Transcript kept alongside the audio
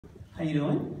How you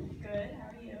doing? Good, how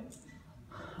are you?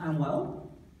 I'm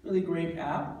well. Really great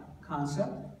app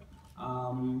concept.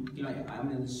 You know, I'm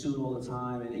in the suit all the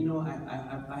time, and you know,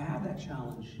 I have that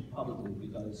challenge publicly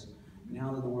because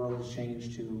now that the world has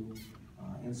changed to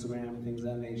Instagram and things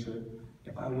of that nature,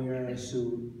 if I wear a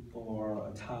suit or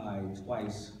a tie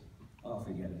twice, oh,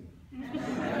 forget it.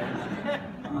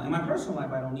 In my personal life,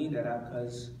 I don't need that app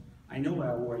because I know what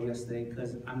I wore yesterday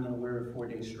because I'm going to wear it 4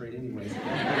 days straight anyways.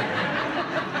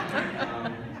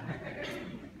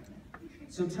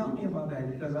 So tell me about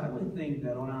that, because I would think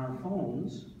that on our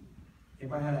phones,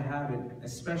 if I had a habit,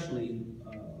 especially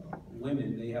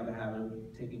women, they have a habit of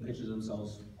taking pictures of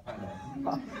themselves quite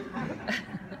often.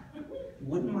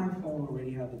 Wouldn't my phone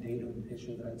already have the date of the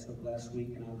picture that I took last week,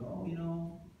 and I'll go, oh, you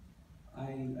know,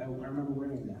 I remember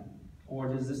wearing that?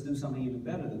 Or does this do something even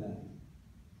better than that?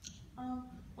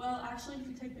 Well, actually, if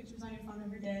you take pictures on your phone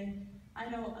every day, I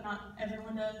know not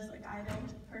everyone does, like I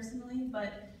don't personally,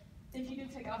 but if you do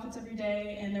take outfits every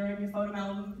day and they're in your photo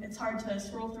album, it's hard to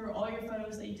scroll through all your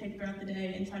photos that you take throughout the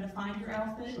day and try to find your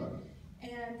outfit. Sure.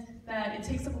 And that it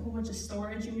takes up a whole bunch of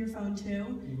storage in your phone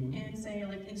too. Mm-hmm. And say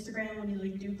like Instagram, when you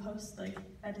like do post, like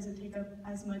that doesn't take up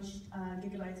as much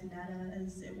gigabytes of data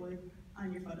as it would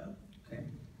on your photo. Okay.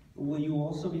 Will you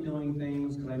also be doing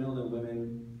things, because I know that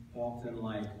women often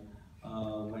like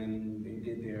when they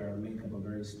did their makeup a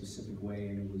very specific way,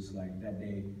 and it was like that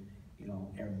day, you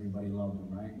know, everybody loved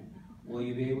them, right? Will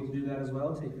you be able to do that as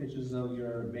well? Take pictures of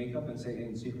your makeup and say,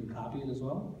 and so you can copy it as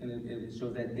well? And it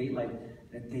shows that date, like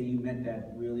that day you met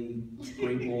that really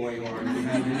great boy, or you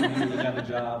had an interview, you got the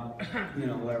job, you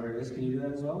know, whatever it is. Can you do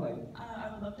that as well? Like, I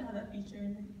would love to have that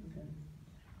feature. okay.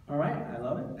 All right, I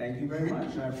love it. Thank you very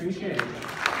much. I appreciate it.